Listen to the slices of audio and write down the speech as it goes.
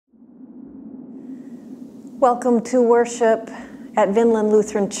Welcome to worship at Vinland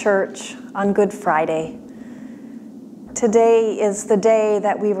Lutheran Church on Good Friday. Today is the day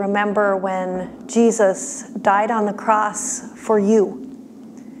that we remember when Jesus died on the cross for you.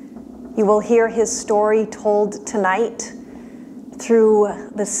 You will hear his story told tonight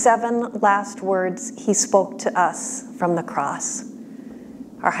through the 7 last words he spoke to us from the cross.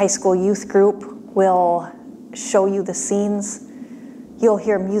 Our high school youth group will show you the scenes. You'll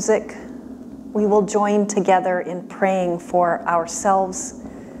hear music. We will join together in praying for ourselves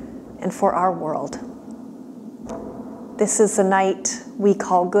and for our world. This is the night we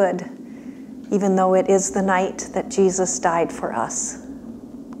call good, even though it is the night that Jesus died for us.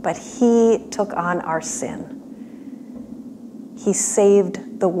 But he took on our sin. He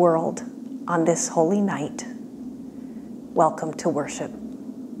saved the world on this holy night. Welcome to worship.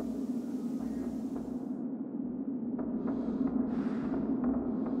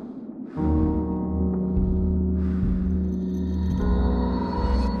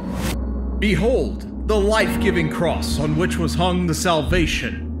 Behold, the life-giving cross on which was hung the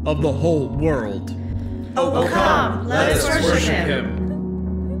salvation of the whole world. Oh, come, let us worship him.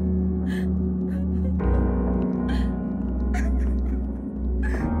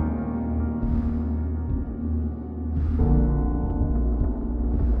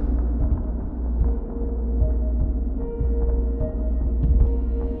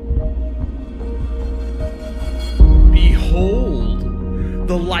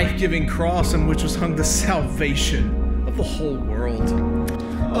 The life-giving cross on which was hung the salvation of the whole world.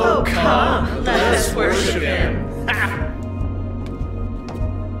 Oh, come, let us worship him.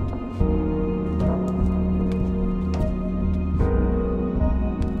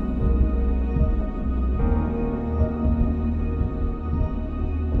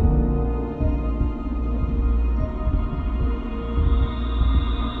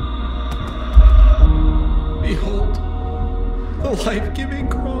 Behold, the life-giving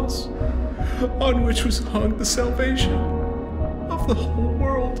cross on which was hung the salvation of the whole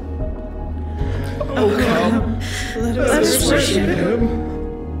world. Oh, come, let us worship him.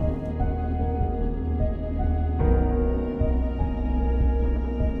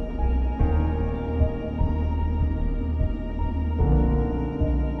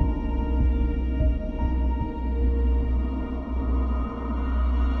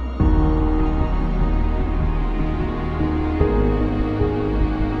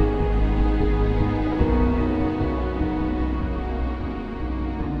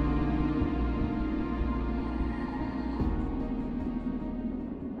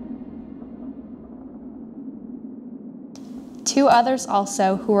 Two others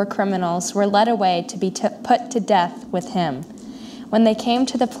also, who were criminals, were led away to be put to death with him. When they came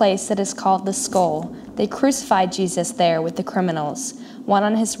to the place that is called the Skull, they crucified Jesus there with the criminals, one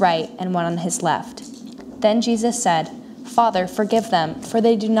on his right and one on his left. Then Jesus said, "Father, forgive them, for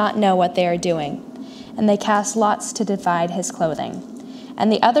they do not know what they are doing." And they cast lots to divide his clothing. And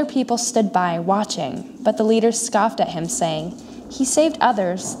the other people stood by, watching, but the leaders scoffed at him, saying, "He saved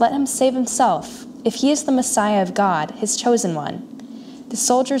others, let him save himself. If he is the Messiah of God, his chosen one." The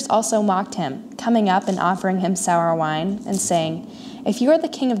soldiers also mocked him, coming up and offering him sour wine, and saying, "If you are the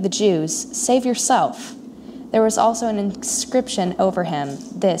king of the Jews, save yourself." There was also an inscription over him,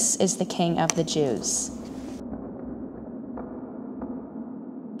 "This is the King of the Jews."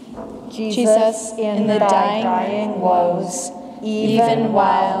 Jesus, in the dying woes, even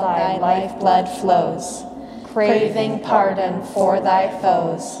while thy lifeblood flows, craving pardon for thy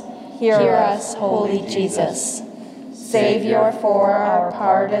foes, hear us, holy Jesus. Savior, for our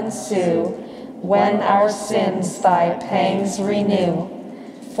pardon sue, when our sins thy pangs renew.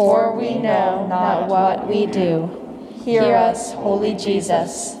 For we know not what we do. Hear us, holy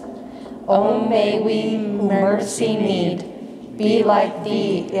Jesus. O may we, who mercy need, be like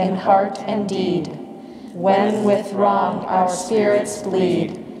thee in heart and deed. When with wrong our spirits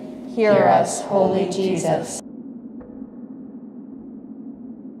bleed, hear us, holy Jesus.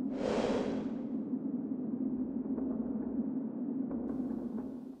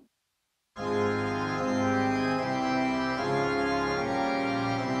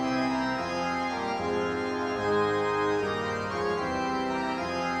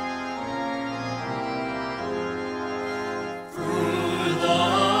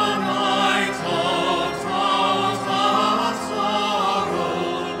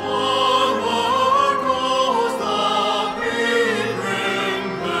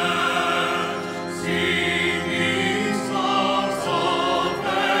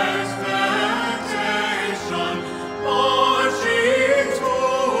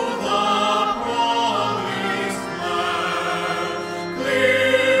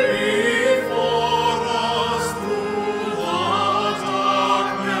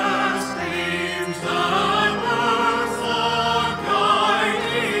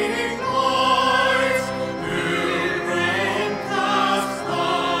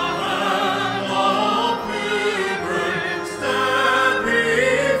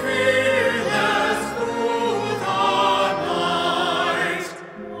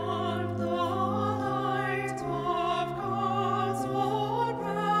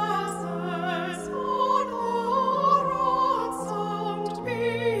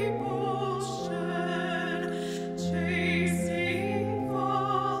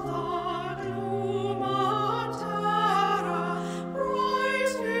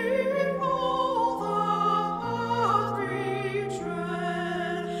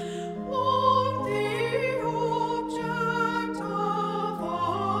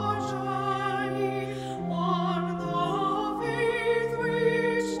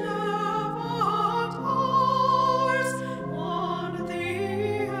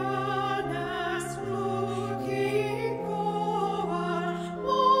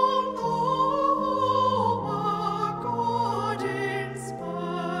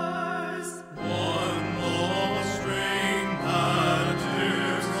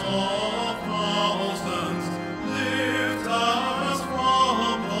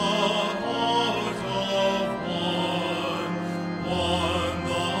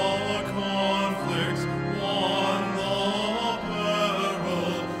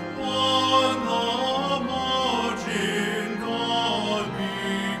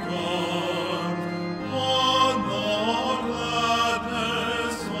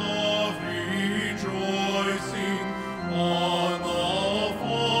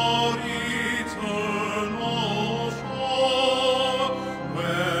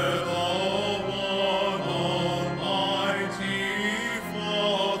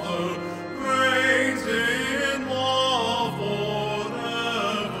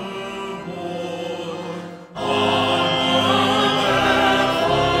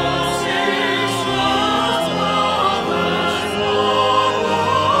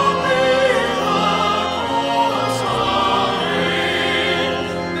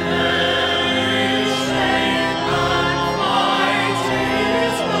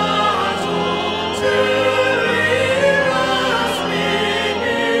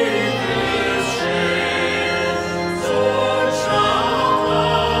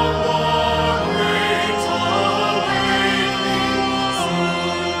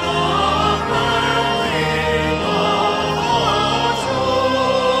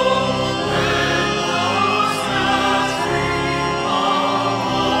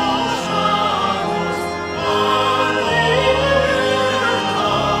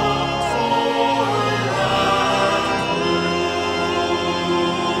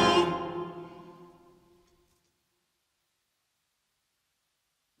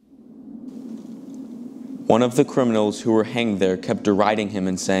 One of the criminals who were hanged there kept deriding him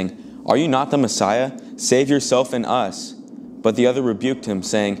and saying, "Are you not the Messiah? Save yourself and us." But the other rebuked him,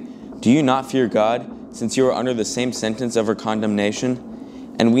 saying, "Do you not fear God, since you are under the same sentence of our condemnation?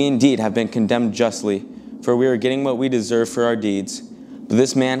 And we indeed have been condemned justly, for we are getting what we deserve for our deeds. But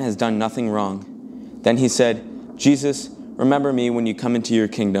this man has done nothing wrong." Then he said, "Jesus, remember me when you come into your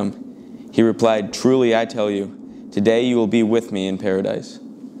kingdom." He replied, "Truly I tell you, today you will be with me in paradise."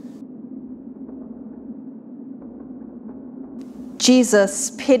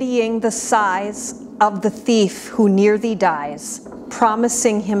 Jesus, pitying the sighs of the thief who near thee dies,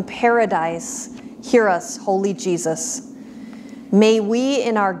 promising him paradise, hear us, holy Jesus. May we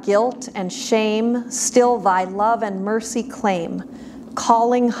in our guilt and shame still thy love and mercy claim,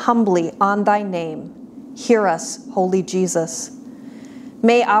 calling humbly on thy name, hear us, holy Jesus.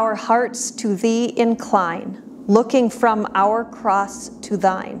 May our hearts to thee incline, looking from our cross to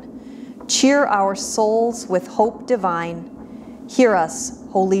thine, cheer our souls with hope divine, hear us,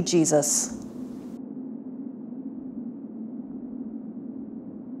 holy Jesus.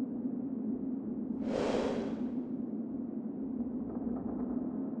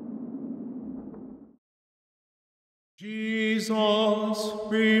 Jesus,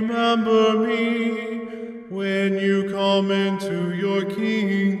 remember me when you come into your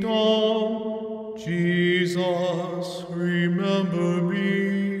kingdom. Jesus, remember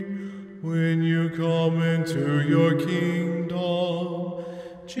me when you come into your kingdom.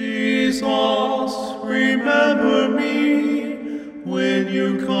 Jesus, remember me when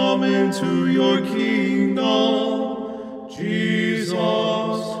you come into your kingdom. Jesus,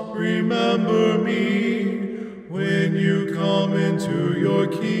 remember me when you come into your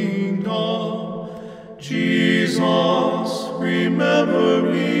kingdom. Jesus, remember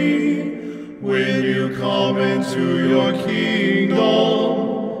me when you come into your kingdom.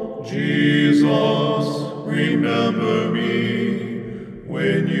 Jesus, remember me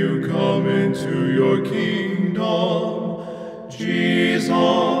when you come into your kingdom. Jesus,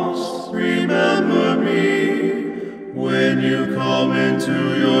 remember me when you come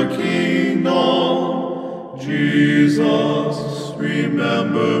into your kingdom. Jesus,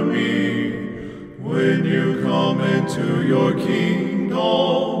 remember me when you come into your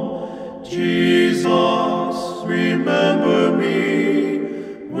kingdom. Jesus, remember me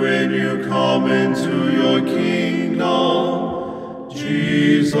when you come into your kingdom.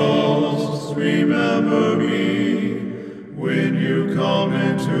 Jesus, remember me when you come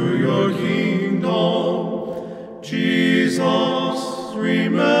into your kingdom. Jesus,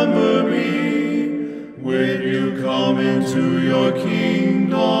 remember me when you come into your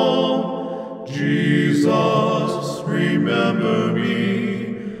kingdom. Jesus, remember me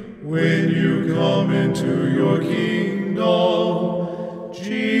when you come into your kingdom.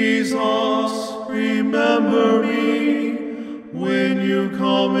 Jesus, remember me when you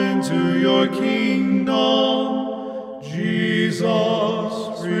come into your kingdom.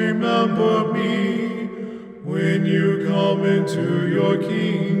 Jesus, remember me when you come into your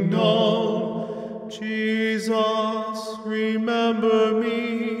kingdom. Jesus, remember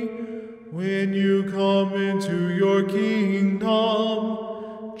me when you come into your kingdom.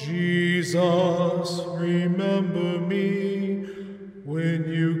 Jesus, remember me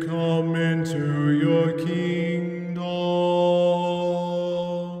when you come into your kingdom.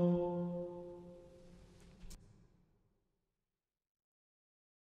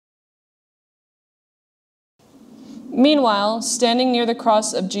 Meanwhile, standing near the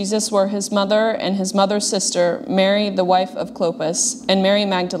cross of Jesus were his mother and his mother's sister, Mary, the wife of Clopas, and Mary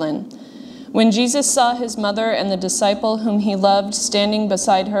Magdalene. When Jesus saw his mother and the disciple whom he loved standing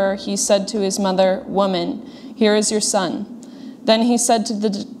beside her, he said to his mother, "Woman, here is your son." Then he said to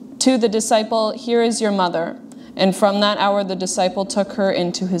the disciple, "Here is your mother." And from that hour the disciple took her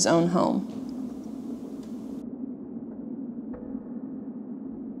into his own home.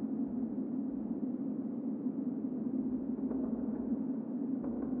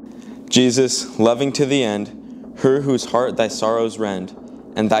 Jesus, loving to the end, her whose heart thy sorrows rend,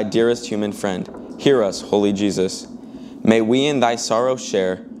 and thy dearest human friend, hear us, holy Jesus. May we in thy sorrow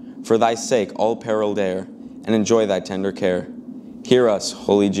share, for thy sake all peril dare, and enjoy thy tender care. Hear us,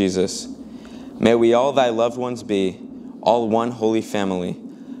 holy Jesus. May we all thy loved ones be, all one holy family,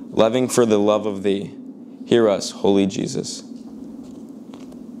 loving for the love of thee. Hear us, holy Jesus.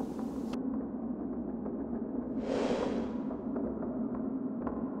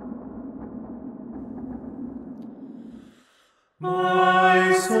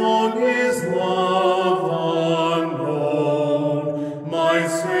 My song is love unknown, my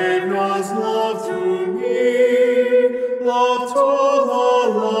Savior's love to me, love to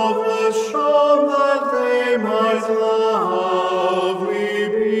the loveless shown that they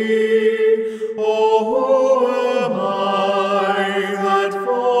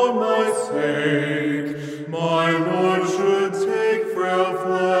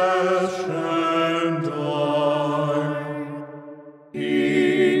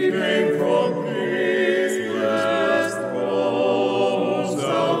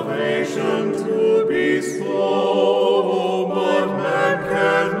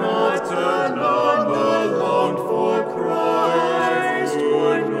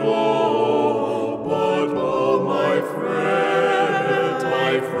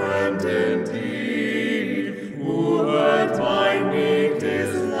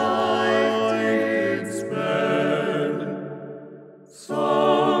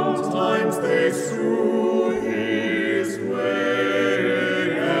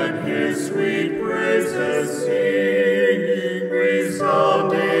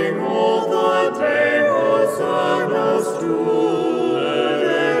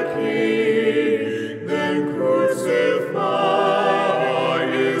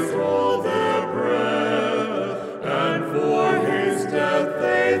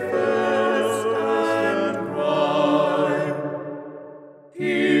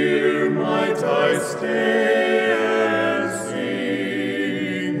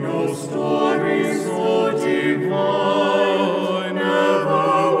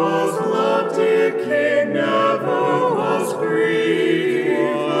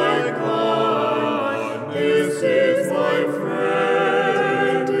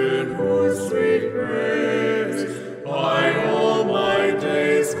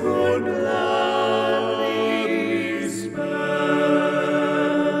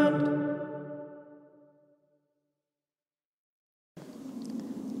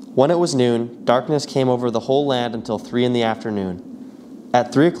When it was noon, darkness came over the whole land until 3 p.m.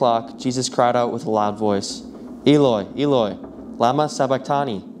 At 3 o'clock, Jesus cried out with a loud voice, "Eloi, Eloi, lama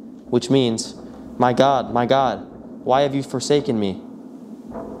sabachthani," which means, my God, why have you forsaken me?"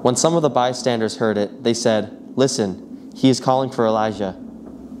 When some of the bystanders heard it, they said, "Listen, he is calling for Elijah."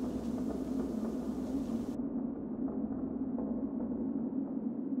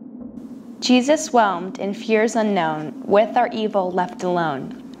 Jesus whelmed in fears unknown, with our evil left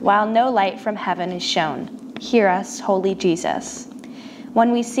alone, while no light from heaven is shown. Hear us, holy Jesus.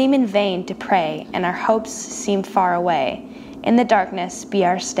 When we seem in vain to pray, and our hopes seem far away, in the darkness be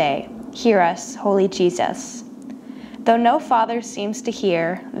our stay. Hear us, holy Jesus. Though no Father seems to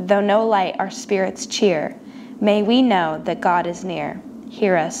hear, though no light our spirits cheer, may we know that God is near.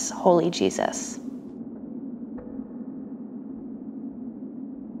 Hear us, holy Jesus.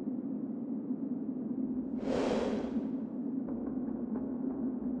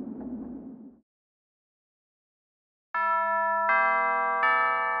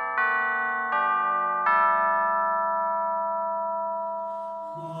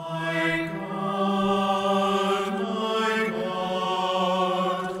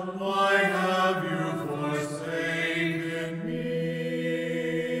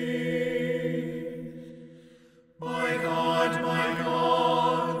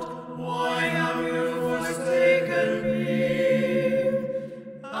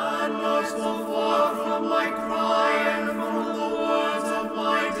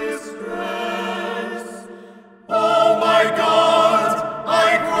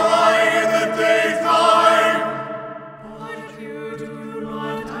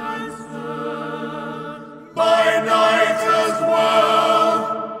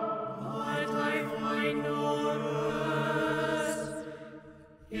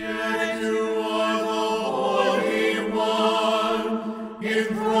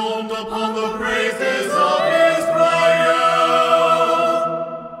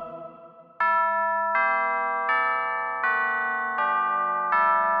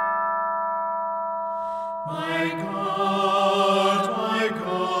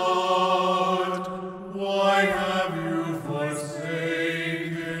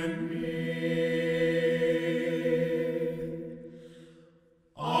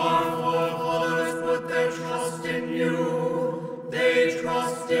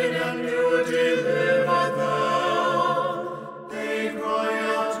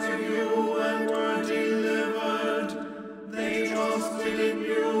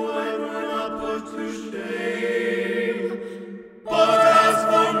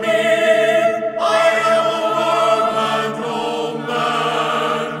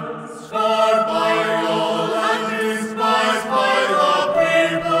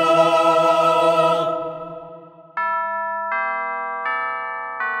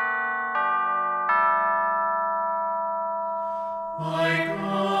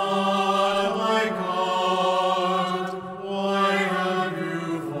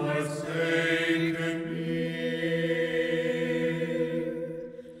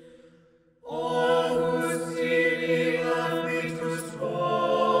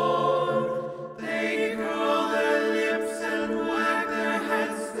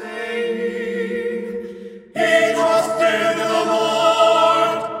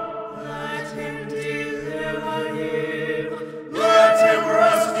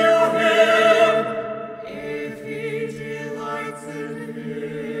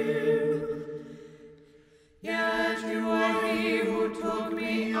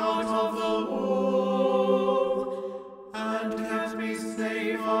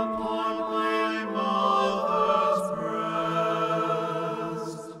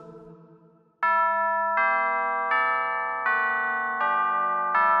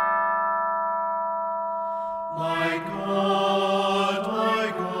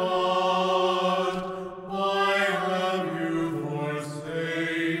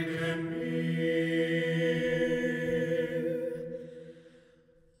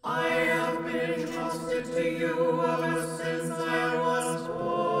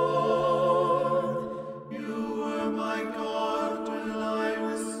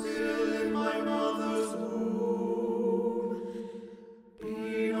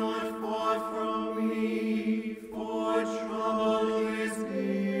 Be not far from me, for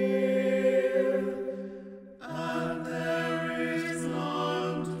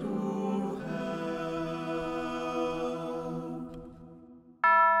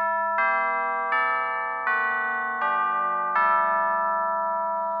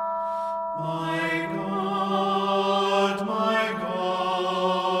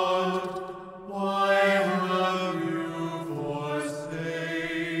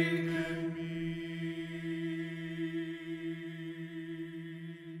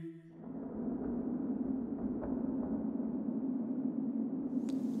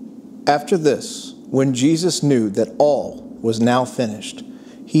After this, when Jesus knew that all was now finished,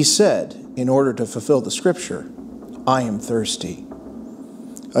 he said, in order to fulfill the scripture, "I am thirsty."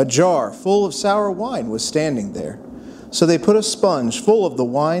 A jar full of sour wine was standing there. So they put a sponge full of the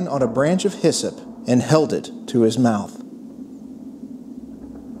wine on a branch of hyssop and held it to his mouth.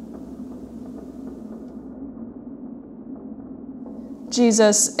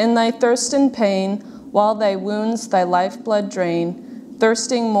 Jesus, in thy thirst and pain, while thy wounds thy lifeblood drain,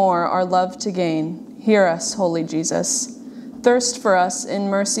 thirsting more our love to gain, hear us, holy Jesus. Thirst for us in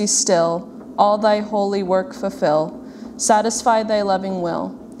mercy still, all thy holy work fulfill. Satisfy thy loving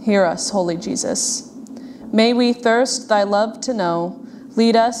will, hear us, holy Jesus. May we thirst thy love to know,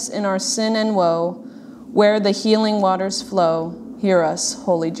 lead us in our sin and woe, where the healing waters flow, hear us,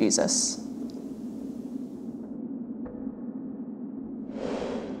 holy Jesus.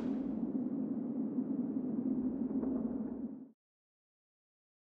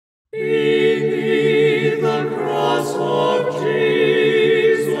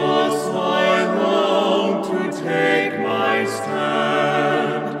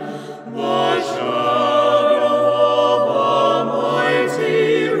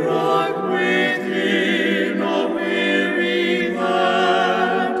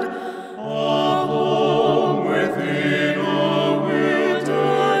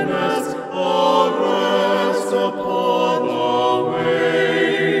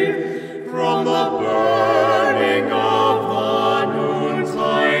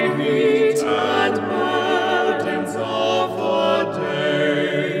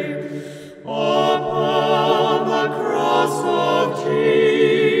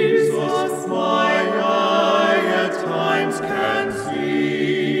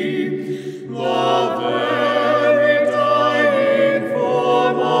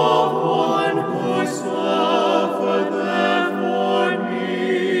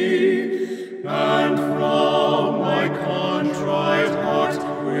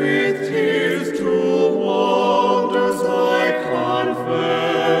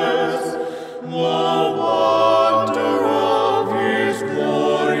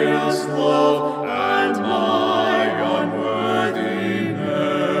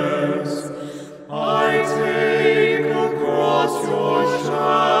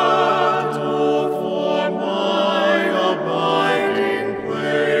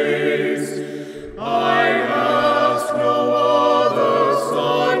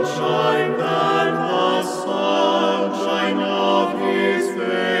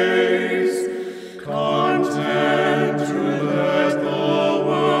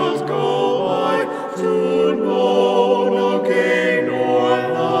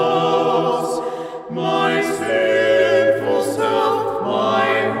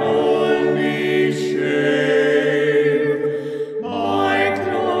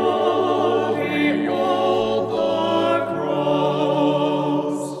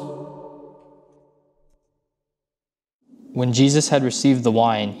 When Jesus had received the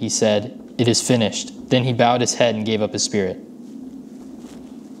wine, he said, "It is finished." Then he bowed his head and gave up his spirit.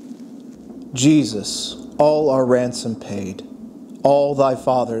 Jesus, all our ransom paid, all thy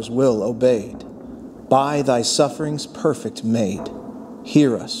Father's will obeyed, by thy sufferings perfect made,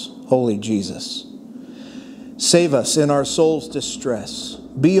 hear us, holy Jesus. Save us in our soul's distress,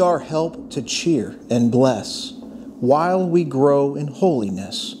 be our help to cheer and bless, while we grow in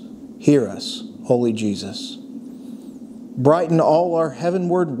holiness, hear us, holy Jesus. Brighten all our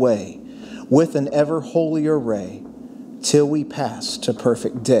heavenward way with an ever holier ray, till we pass to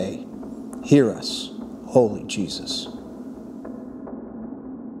perfect day. Hear us, holy Jesus.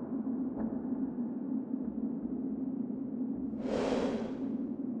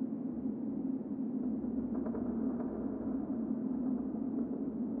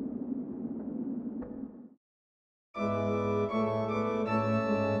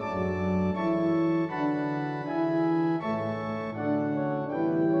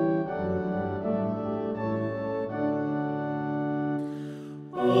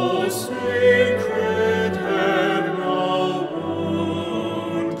 O sacred head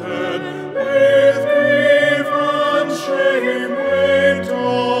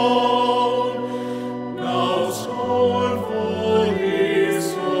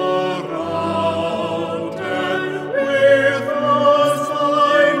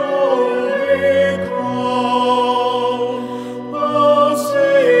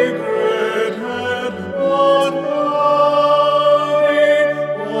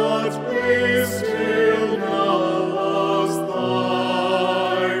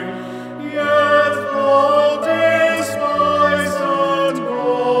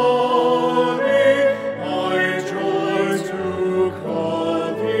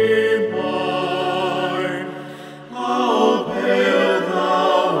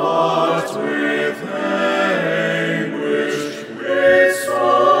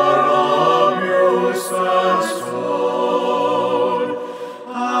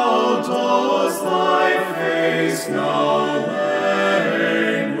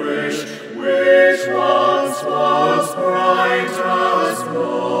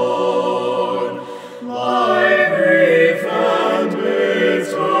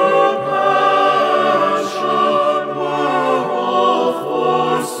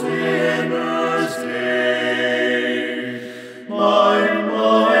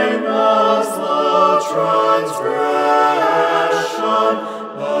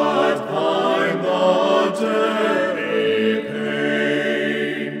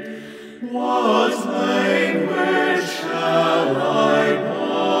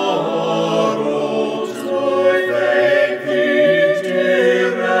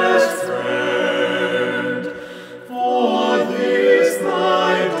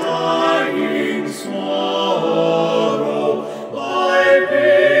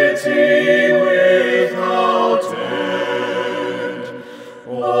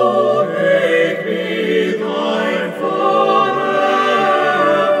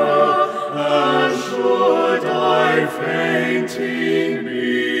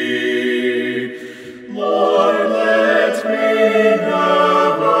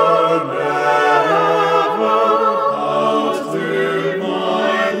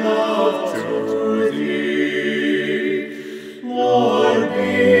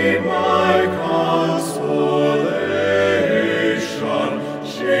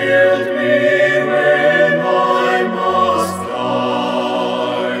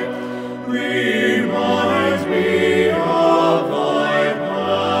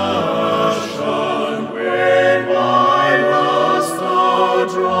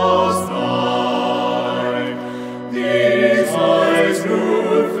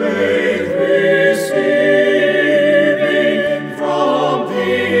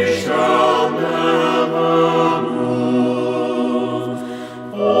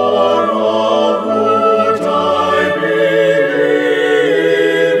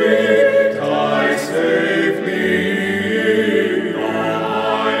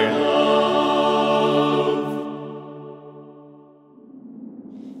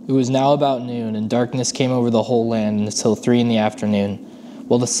now about noon, and darkness came over the whole land until 3 in the afternoon.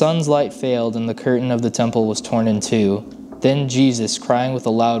 Well, the sun's light failed, and the curtain of the temple was torn in two. Then Jesus, crying with a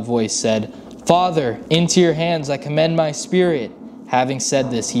loud voice, said, "Father, into your hands I commend my spirit." Having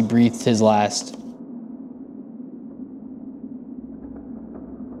said this, he breathed his last.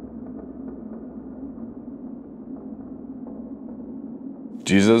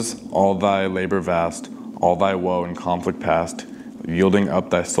 Jesus, all thy labor vast, all thy woe and conflict past, yielding up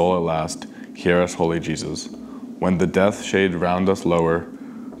thy soul at last, hear us, holy Jesus. When the death shade round us lower,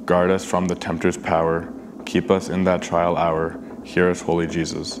 guard us from the tempter's power, keep us in that trial hour, hear us, holy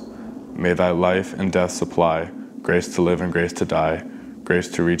Jesus. May thy life and death supply, grace to live and grace to die, grace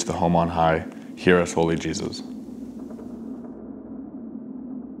to reach the home on high, hear us, holy Jesus.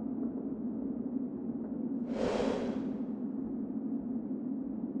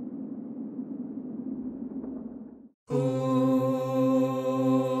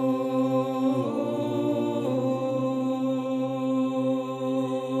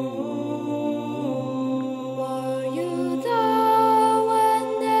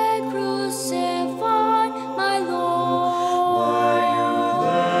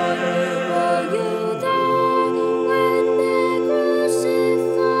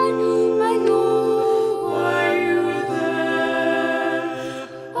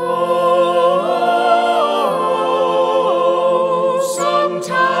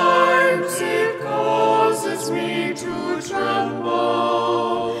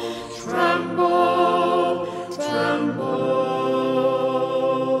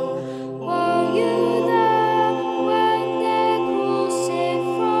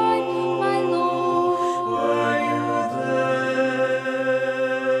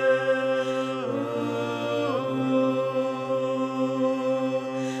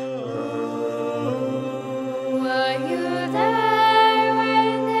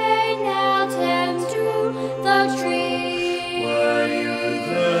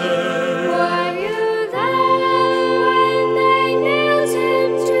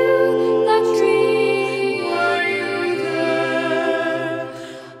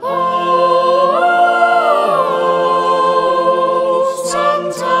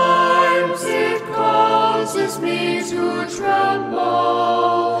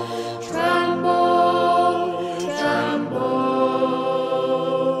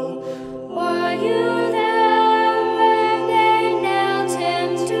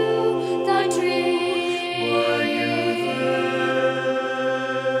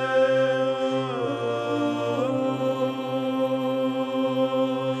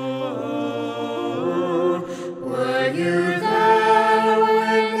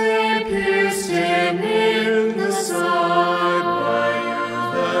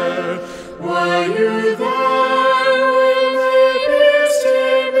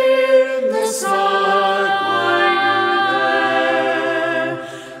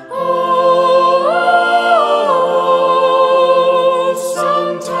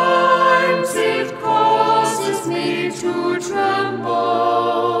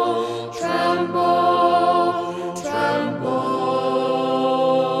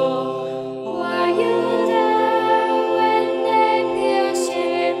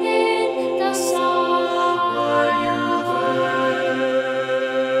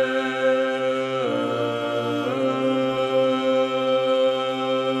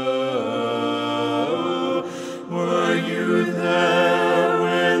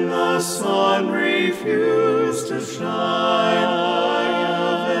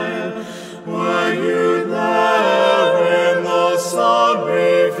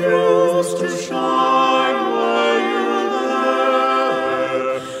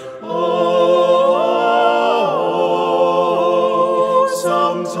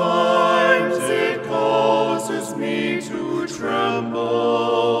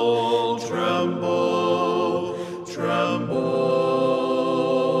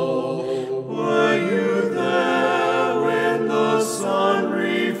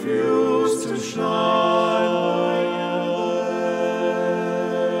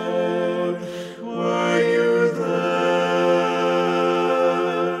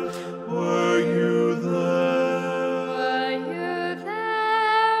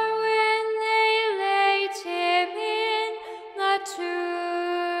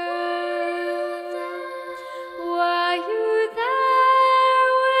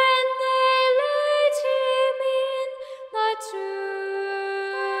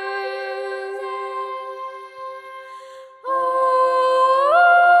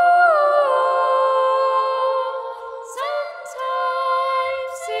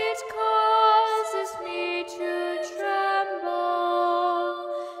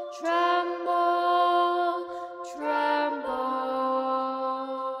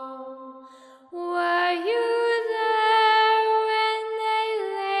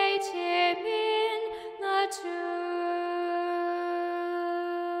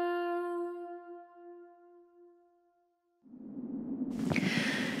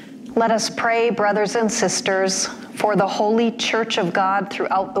 Let us pray, brothers and sisters, for the holy Church of God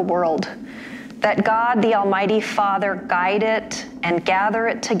throughout the world, that God, the Almighty Father, guide it and gather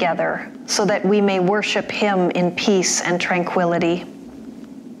it together so that we may worship him in peace and tranquility.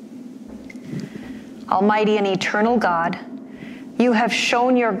 Almighty and eternal God, you have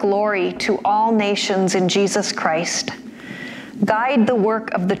shown your glory to all nations in Jesus Christ. Guide the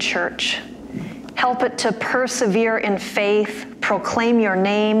work of the Church. Help it to persevere in faith, proclaim your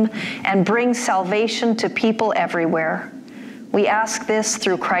name, and bring salvation to people everywhere. We ask this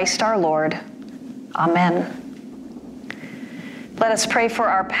through Christ our Lord. Amen. Let us pray for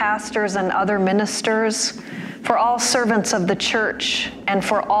our pastors and other ministers, for all servants of the Church, and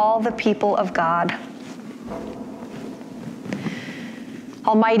for all the people of God.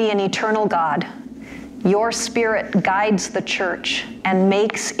 Almighty and eternal God, your Spirit guides the Church and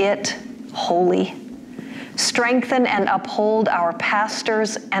makes it holy. Strengthen and uphold our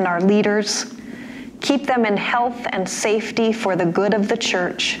pastors and our leaders. Keep them in health and safety for the good of the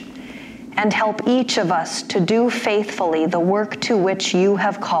Church, and help each of us to do faithfully the work to which you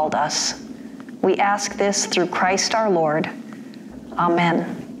have called us. We ask this through Christ our Lord.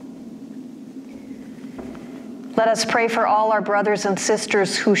 Amen. Let us pray for all our brothers and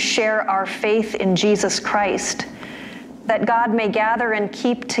sisters who share our faith in Jesus Christ, that God may gather and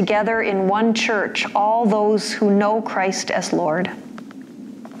keep together in one church all those who know Christ as Lord.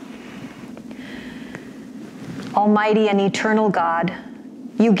 Almighty and eternal God,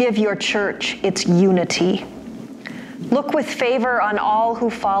 you give your church its unity. Look with favor on all who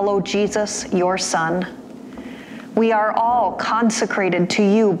follow Jesus, your Son. We are all consecrated to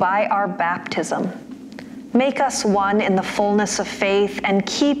you by our baptism. Make us one in the fullness of faith and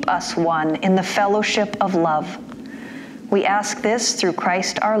keep us one in the fellowship of love. We ask this through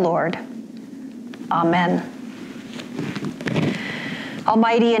Christ our Lord. Amen.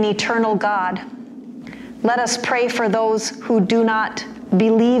 Almighty and eternal God, let us pray for those who do not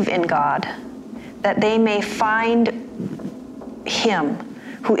believe in God, that they may find him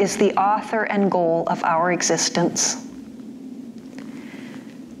who is the author and goal of our existence.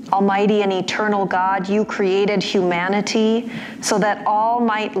 Almighty and eternal God, you created humanity so that all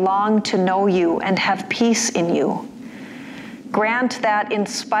might long to know you and have peace in you. Grant that in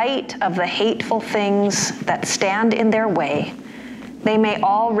spite of the hateful things that stand in their way, they may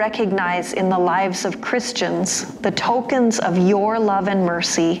all recognize in the lives of Christians the tokens of your love and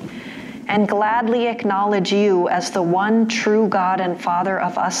mercy, and gladly acknowledge you as the one true God and Father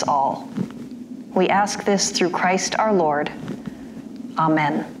of us all. We ask this through Christ our Lord.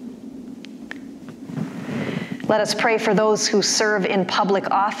 Amen. Let us pray for those who serve in public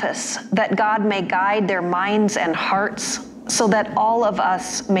office, that God may guide their minds and hearts so that all of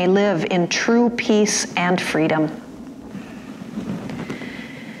us may live in true peace and freedom.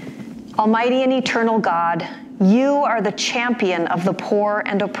 Almighty and eternal God, you are the champion of the poor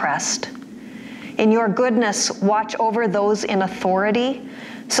and oppressed. In your goodness, watch over those in authority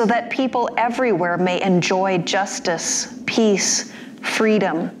so that people everywhere may enjoy justice, peace,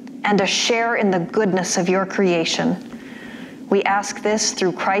 freedom, and a share in the goodness of your creation. We ask this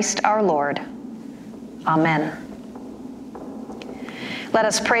through Christ our Lord. Amen. Let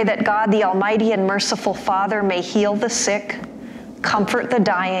us pray that God, the Almighty and merciful Father, may heal the sick, comfort the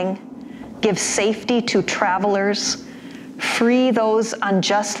dying, give safety to travelers, free those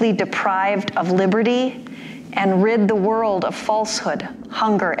unjustly deprived of liberty, and rid the world of falsehood,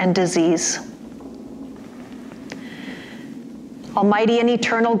 hunger, and disease. Almighty and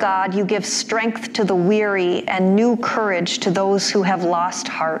eternal God, you give strength to the weary and new courage to those who have lost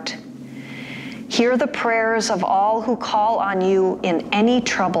heart. Hear the prayers of all who call on you in any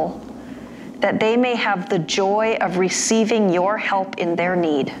trouble, that they may have the joy of receiving your help in their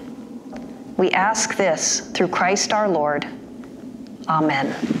need. We ask this through Christ our Lord.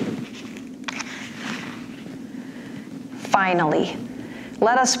 Amen. Finally,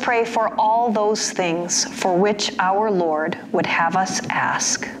 let us pray for all those things for which our Lord would have us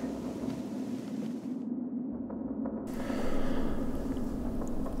ask.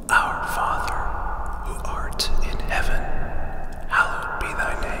 Our Father, who art in heaven, hallowed be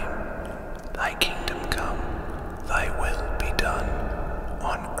thy name. Thy kingdom come, thy will be done,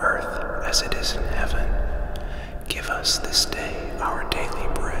 on earth as it is in heaven. Give us this day our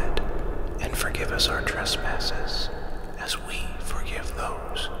daily bread, and forgive us our trespasses, as we forgive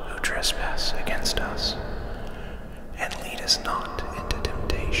those who trespass against us. And lead us not into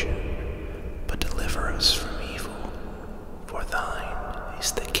temptation, but deliver us from evil. For thine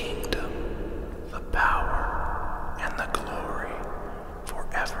is the kingdom, the power, and the glory,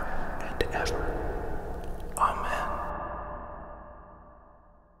 forever and ever. Amen.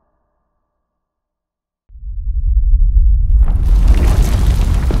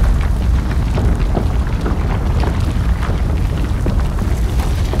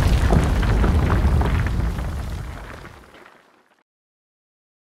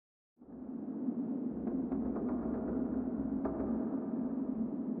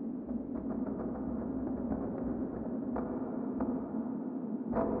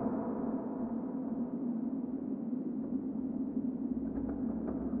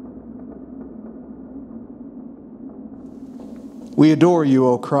 We adore you,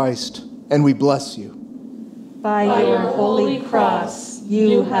 O Christ, and we bless you. By your holy cross,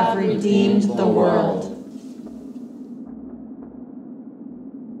 you have redeemed the world.